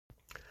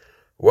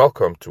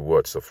Welcome to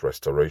Words of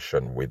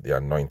Restoration with the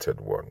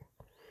Anointed One.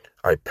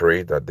 I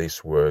pray that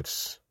these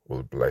words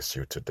will bless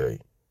you today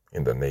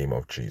in the name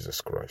of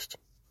Jesus Christ.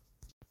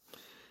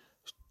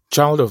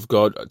 Child of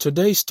God,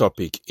 today's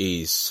topic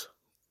is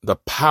the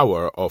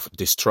power of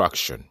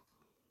distraction.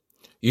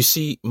 You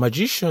see,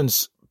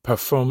 magicians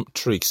perform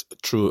tricks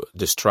through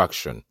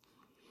distraction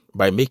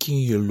by making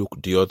you look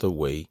the other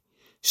way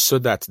so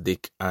that they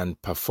can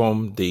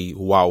perform the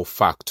wow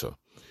factor.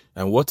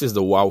 And what is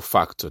the wow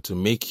factor? To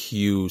make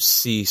you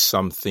see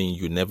something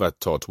you never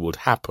thought would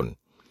happen.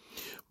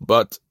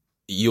 But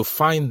you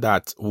find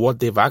that what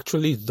they've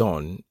actually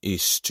done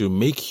is to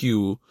make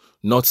you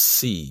not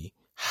see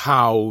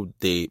how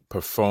they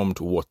performed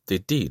what they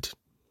did.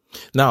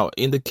 Now,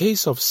 in the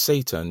case of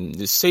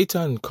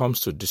Satan comes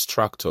to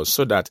distract us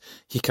so that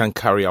he can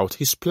carry out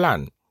his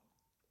plan.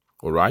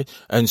 All right.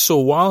 And so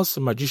whilst a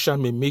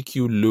magician may make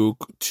you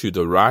look to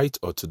the right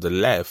or to the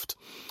left,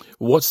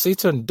 what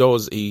Satan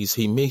does is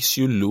he makes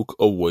you look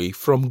away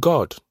from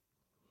God.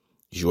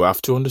 You have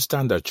to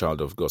understand that,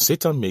 child of God.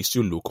 Satan makes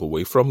you look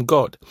away from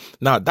God.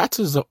 Now, that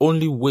is the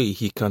only way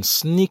he can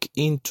sneak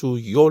into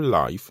your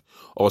life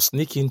or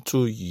sneak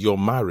into your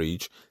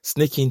marriage,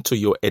 sneak into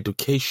your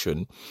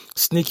education,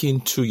 sneak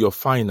into your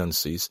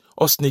finances,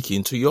 or sneak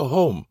into your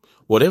home.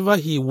 Whatever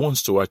he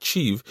wants to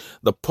achieve,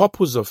 the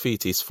purpose of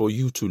it is for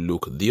you to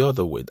look the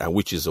other way,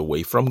 which is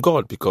away from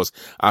God. Because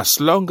as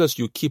long as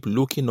you keep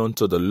looking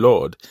unto the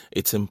Lord,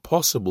 it's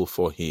impossible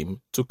for him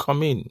to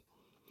come in.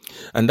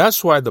 And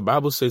that's why the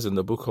Bible says in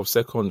the book of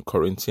 2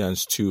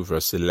 Corinthians 2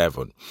 verse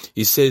 11,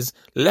 it says,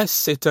 lest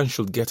Satan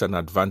should get an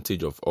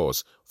advantage of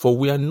us, for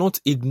we are not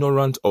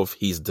ignorant of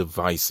his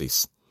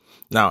devices.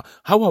 Now,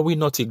 how are we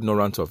not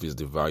ignorant of his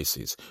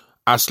devices?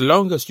 As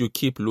long as you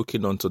keep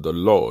looking unto the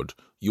Lord,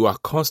 you are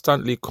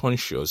constantly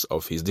conscious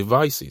of his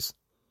devices.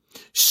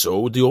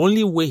 So the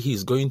only way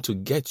he's going to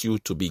get you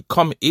to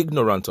become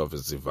ignorant of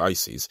his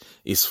devices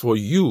is for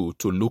you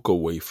to look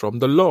away from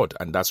the Lord.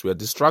 And that's where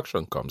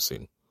distraction comes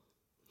in.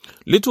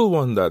 Little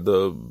wonder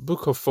the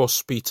book of 1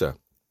 Peter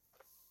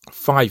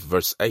 5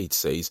 verse 8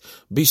 says,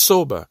 be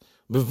sober,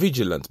 be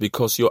vigilant,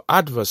 because your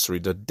adversary,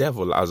 the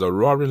devil, as a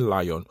roaring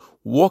lion,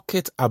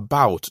 walketh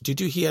about.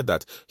 Did you hear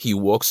that? He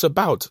walks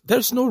about.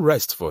 There's no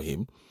rest for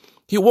him.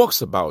 He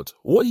walks about.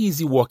 What is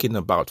he walking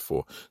about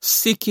for?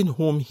 Seeking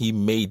whom he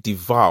may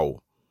devour.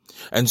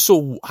 And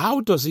so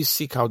how does he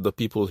seek out the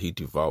people he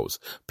devours?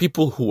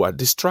 People who are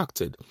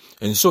distracted.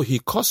 And so he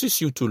causes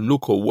you to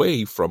look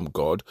away from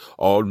God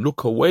or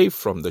look away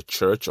from the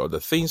church or the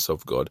things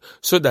of God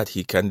so that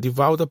he can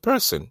devour the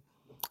person.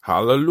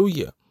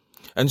 Hallelujah.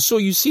 And so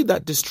you see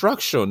that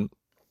distraction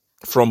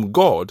from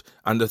God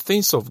and the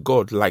things of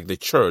God, like the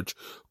church,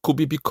 could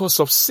be because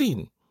of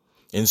sin.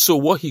 And so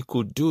what he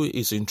could do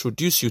is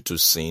introduce you to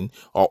sin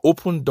or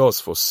open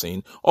doors for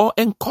sin or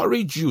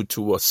encourage you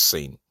towards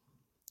sin.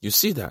 You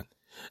see that?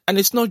 And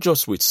it's not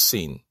just with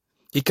sin.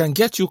 He can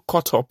get you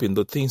caught up in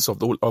the things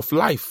of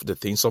life, the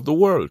things of the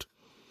world.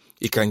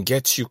 He can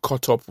get you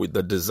caught up with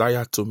the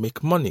desire to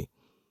make money.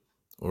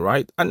 All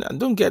right? And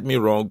don't get me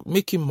wrong,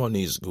 making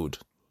money is good.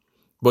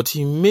 But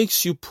he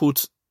makes you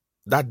put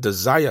that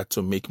desire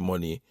to make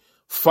money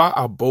far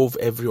above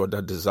every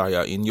other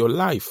desire in your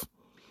life.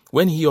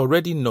 When he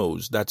already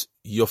knows that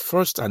your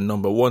first and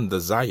number one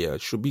desire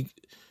should be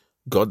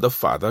God the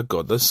Father,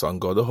 God the Son,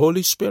 God the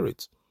Holy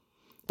Spirit.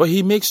 But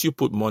he makes you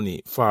put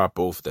money far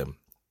above them.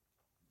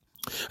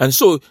 And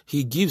so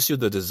he gives you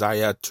the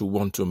desire to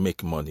want to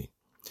make money.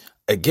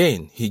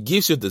 Again, he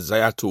gives you the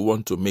desire to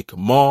want to make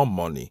more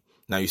money.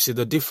 Now you see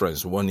the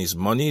difference. One is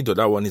money, the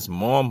other one is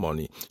more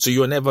money. So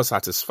you're never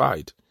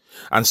satisfied.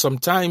 And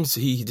sometimes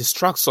he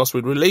distracts us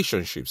with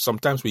relationships.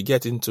 Sometimes we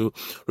get into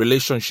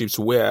relationships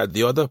where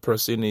the other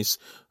person is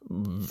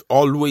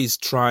always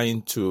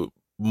trying to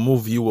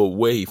move you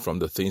away from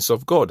the things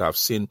of God. I've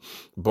seen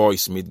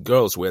boys meet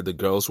girls where the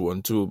girls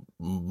want to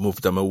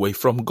move them away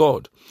from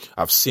God.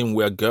 I've seen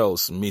where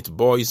girls meet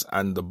boys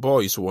and the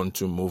boys want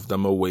to move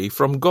them away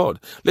from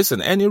God.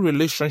 Listen, any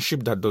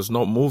relationship that does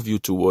not move you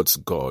towards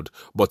God,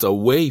 but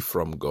away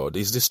from God,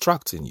 is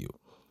distracting you.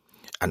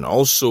 And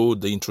also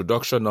the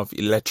introduction of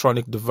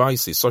electronic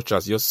devices such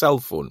as your cell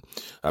phone.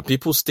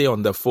 People stay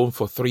on their phone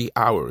for 3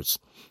 hours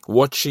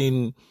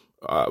watching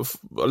a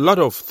lot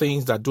of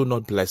things that do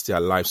not bless their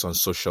lives on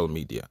social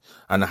media,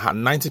 and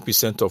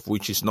 90% of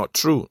which is not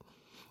true.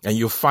 And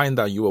you find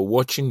that you're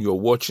watching,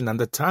 and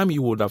the time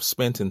you would have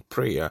spent in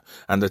prayer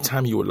and the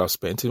time you would have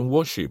spent in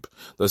worship,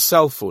 the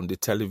cell phone, the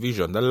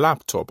television, the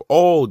laptop,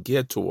 all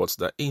geared towards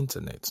the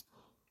internet.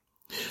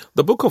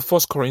 The book of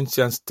 1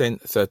 Corinthians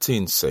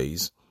 10:13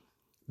 says,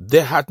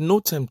 there had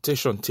no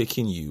temptation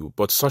taken you,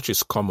 but such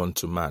is common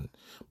to man.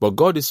 But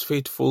God is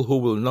faithful, who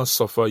will not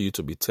suffer you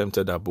to be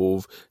tempted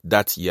above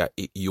that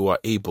you are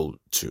able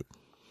to.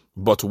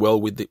 But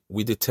with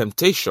the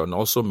temptation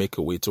also make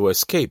a way to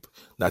escape,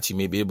 that you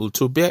may be able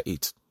to bear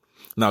it.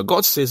 Now,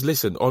 God says,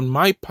 listen, on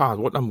my part,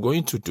 what I'm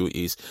going to do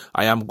is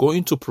I am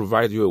going to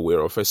provide you a way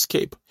of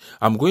escape.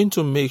 I'm going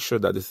to make sure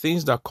that the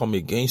things that come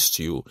against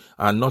you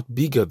are not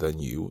bigger than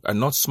you, and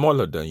not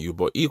smaller than you,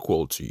 but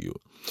equal to you.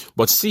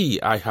 But see,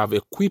 I have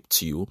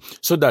equipped you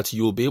so that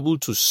you'll be able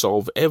to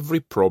solve every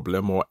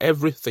problem or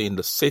everything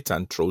that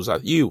Satan throws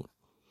at you.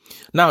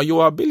 Now,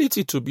 your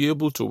ability to be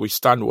able to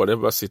withstand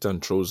whatever Satan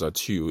throws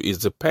at you is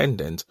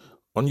dependent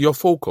on your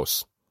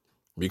focus,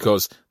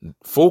 because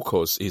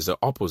focus is the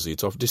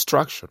opposite of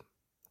distraction.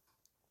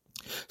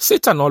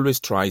 Satan always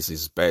tries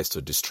his best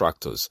to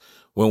distract us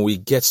when we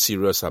get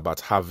serious about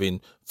having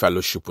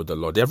fellowship with the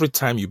Lord. Every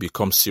time you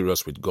become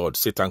serious with God,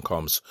 Satan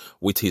comes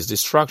with his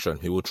distraction.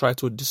 He will try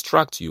to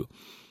distract you.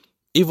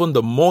 Even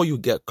the more you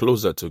get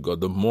closer to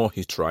God, the more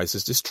he tries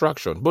his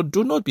distraction. But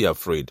do not be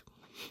afraid.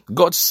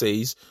 God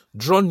says,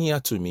 draw near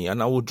to me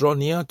and I will draw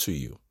near to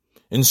you.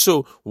 And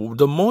so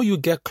the more you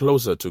get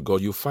closer to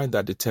God, you find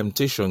that the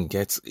temptation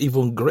gets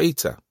even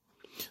greater.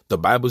 The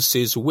Bible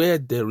says where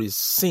there is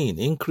sin,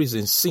 increase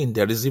in sin,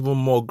 there is even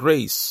more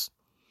grace.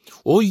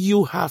 All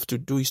you have to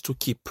do is to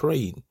keep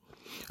praying.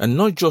 And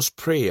not just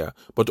prayer,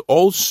 but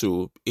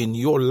also in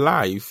your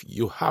life,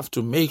 you have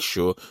to make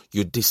sure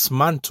you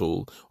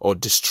dismantle or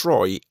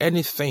destroy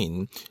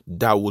anything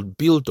that will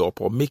build up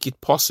or make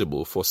it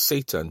possible for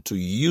Satan to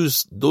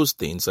use those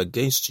things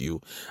against you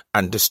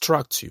and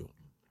distract you.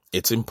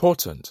 It's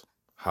important.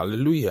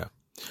 Hallelujah.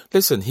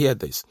 Listen, hear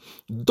this.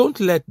 Don't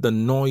let the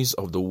noise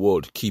of the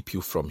world keep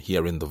you from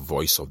hearing the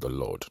voice of the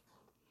Lord,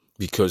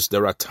 because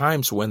there are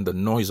times when the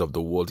noise of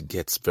the world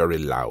gets very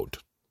loud.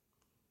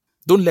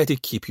 Don't let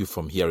it keep you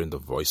from hearing the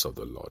voice of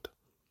the Lord.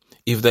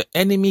 If the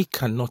enemy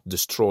cannot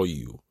destroy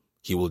you,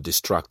 he will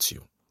distract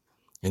you.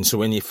 And so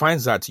when he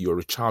finds that you're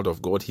a child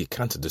of God, he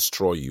can't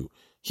destroy you.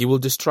 He will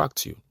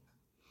distract you.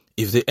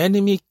 If the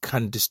enemy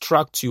can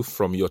distract you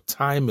from your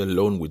time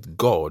alone with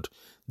God,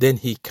 then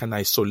he can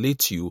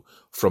isolate you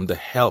from the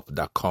help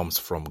that comes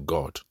from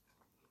God.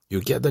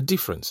 You get the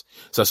difference?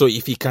 So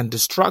if he can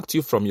distract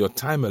you from your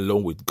time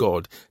alone with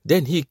God,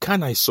 then he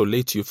can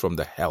isolate you from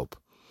the help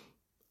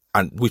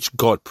and which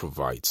God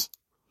provides.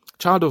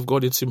 Child of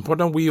God, it's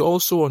important we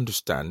also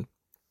understand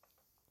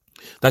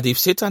that if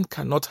Satan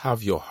cannot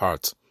have your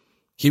heart,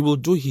 he will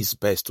do his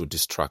best to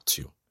distract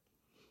you.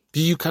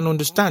 You can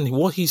understand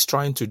what he's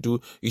trying to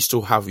do is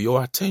to have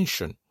your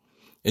attention.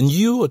 And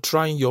you are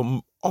trying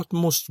your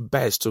utmost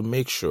best to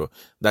make sure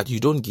that you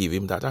don't give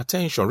him that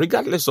attention,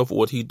 regardless of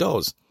what he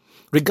does,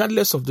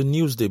 regardless of the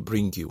news they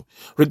bring you,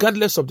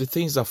 regardless of the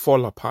things that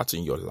fall apart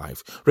in your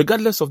life,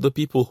 regardless of the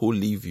people who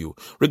leave you,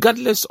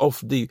 regardless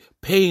of the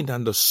pain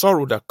and the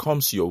sorrow that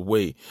comes your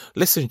way.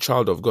 Listen,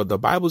 child of God, the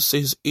Bible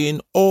says in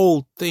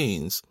all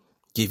things,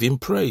 give him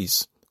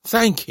praise,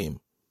 thank him.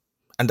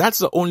 And that's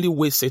the only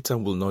way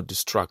Satan will not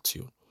distract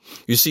you.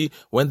 You see,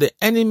 when the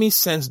enemy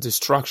sends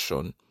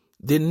distraction,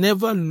 they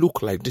never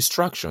look like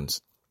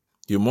distractions.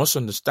 You must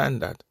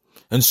understand that.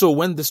 And so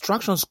when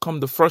distractions come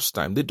the first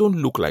time, they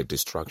don't look like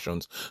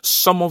distractions.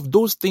 Some of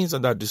those things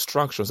that are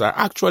distractions are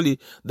actually,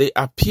 they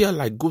appear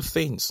like good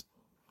things.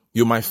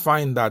 You might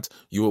find that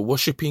you are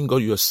worshiping God,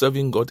 you are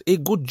serving God, a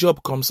good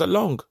job comes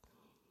along.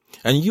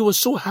 And you are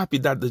so happy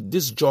that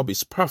this job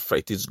is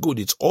perfect, it's good,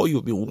 it's all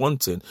you've been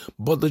wanting,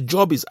 but the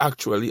job is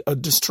actually a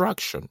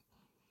distraction.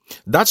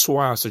 That's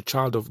why as a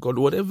child of God,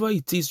 whatever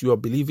it is you are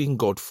believing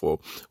God for,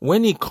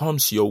 when it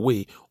comes your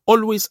way,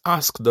 always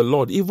ask the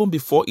Lord, even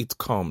before it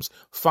comes,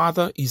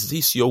 Father, is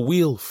this your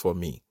will for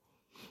me?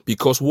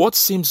 Because what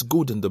seems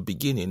good in the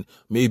beginning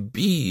may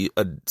be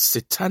a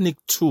satanic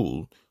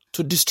tool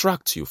to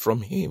distract you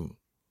from him.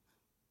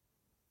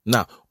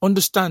 Now,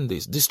 understand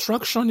this.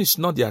 Distraction is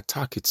not the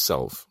attack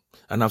itself.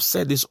 And I've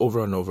said this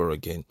over and over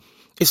again.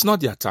 It's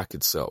not the attack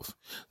itself.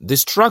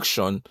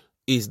 Distraction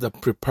is the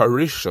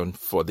preparation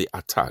for the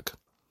attack.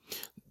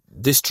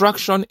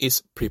 Distraction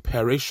is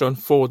preparation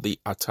for the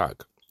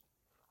attack.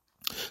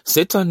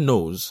 Satan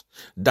knows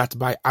that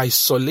by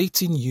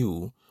isolating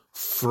you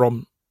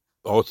from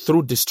or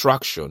through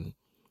distraction,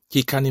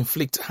 he can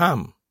inflict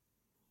harm.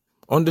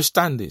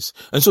 Understand this.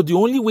 And so the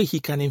only way he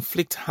can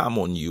inflict harm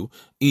on you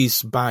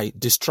is by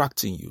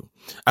distracting you.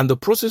 And the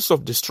process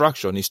of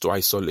distraction is to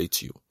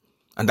isolate you.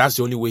 And that's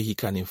the only way he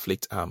can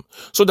inflict harm.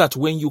 So that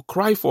when you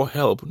cry for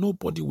help,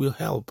 nobody will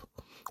help.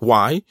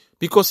 Why?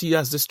 Because he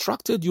has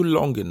distracted you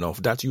long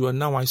enough that you are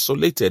now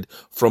isolated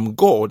from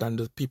God and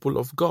the people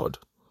of God.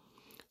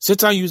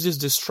 Satan uses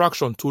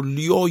distraction to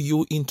lure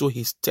you into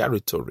his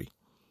territory.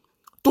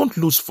 Don't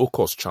lose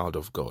focus, child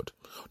of God.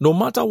 No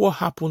matter what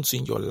happens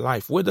in your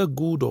life, whether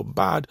good or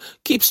bad,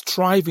 keep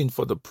striving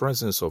for the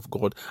presence of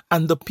God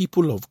and the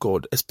people of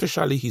God,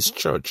 especially his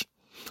church.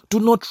 Do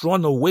not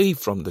run away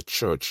from the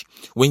church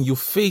when you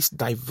face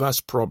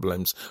diverse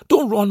problems.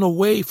 Don't run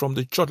away from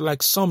the church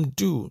like some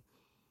do.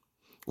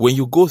 When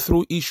you go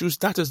through issues,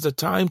 that is the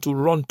time to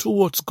run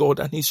towards God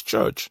and his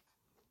church.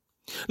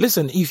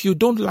 Listen, if you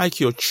don't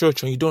like your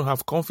church and you don't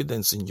have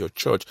confidence in your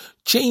church,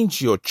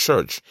 change your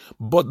church.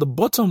 But the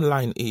bottom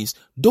line is,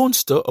 don't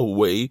stir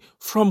away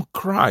from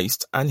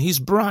Christ and his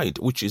bride,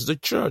 which is the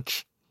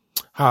church.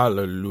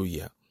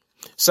 Hallelujah.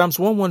 Psalms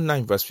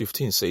 119 verse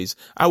 15 says,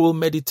 I will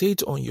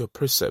meditate on your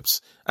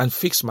precepts and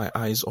fix my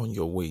eyes on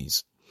your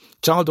ways.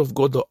 Child of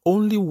God, the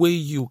only way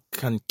you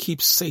can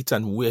keep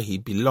Satan where he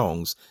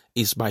belongs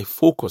is by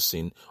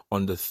focusing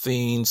on the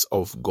things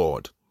of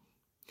God.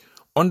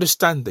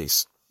 Understand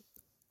this,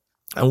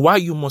 and why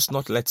you must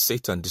not let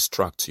Satan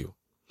distract you.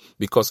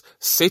 Because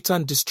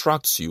Satan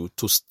distracts you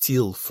to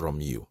steal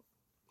from you.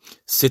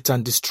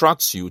 Satan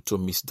distracts you to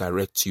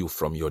misdirect you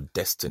from your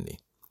destiny.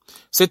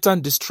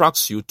 Satan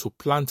distracts you to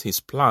plant his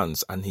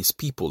plans and his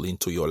people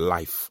into your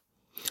life.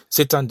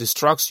 Satan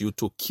distracts you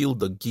to kill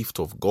the gift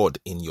of God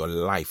in your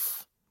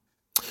life.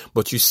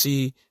 But you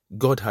see,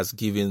 God has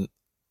given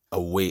a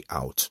way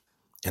out.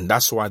 And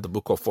that's why the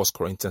book of 1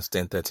 Corinthians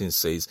 10:13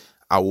 says,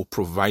 I will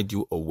provide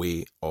you a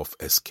way of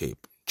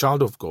escape.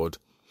 Child of God,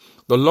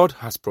 the Lord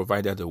has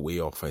provided a way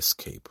of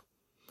escape.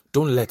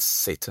 Don't let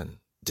Satan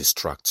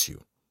distract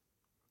you.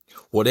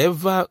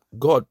 Whatever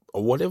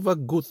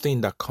good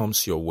thing that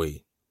comes your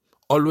way,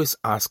 always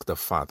ask the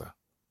Father,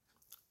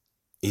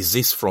 is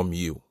this from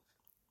you?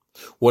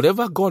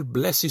 Whatever God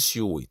blesses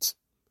you with,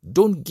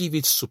 don't give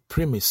it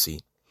supremacy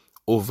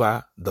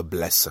over the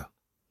blesser.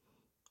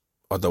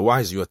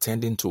 Otherwise, you are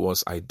tending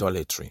towards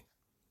idolatry.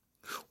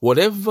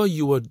 Whatever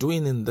you are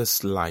doing in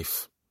this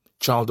life,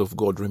 child of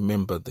God,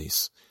 remember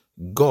this.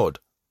 God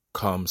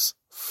comes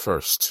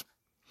first.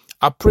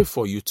 I pray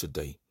for you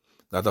today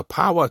that the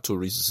power to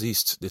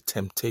resist the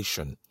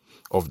temptation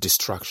of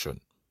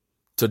distraction,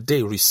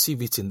 today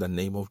receive it in the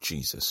name of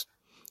Jesus.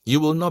 You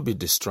will not be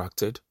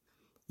distracted.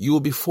 You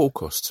will be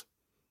focused.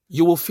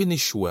 You will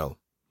finish well.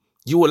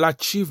 You will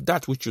achieve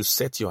that which you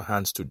set your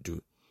hands to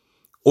do.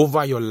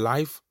 Over your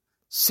life,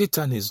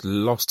 Satan is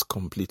lost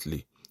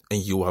completely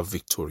and you are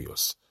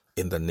victorious.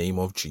 In the name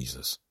of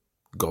Jesus,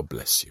 God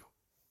bless you.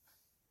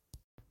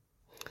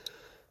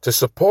 To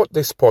support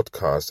this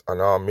podcast and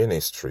our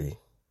ministry,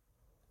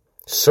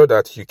 so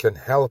that you can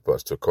help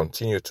us to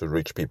continue to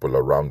reach people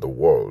around the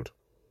world,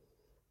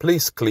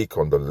 please click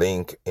on the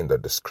link in the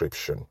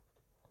description.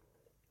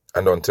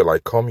 And until I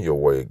come your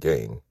way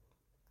again,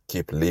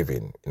 keep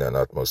living in an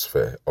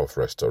atmosphere of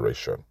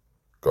restoration.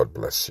 God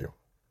bless you.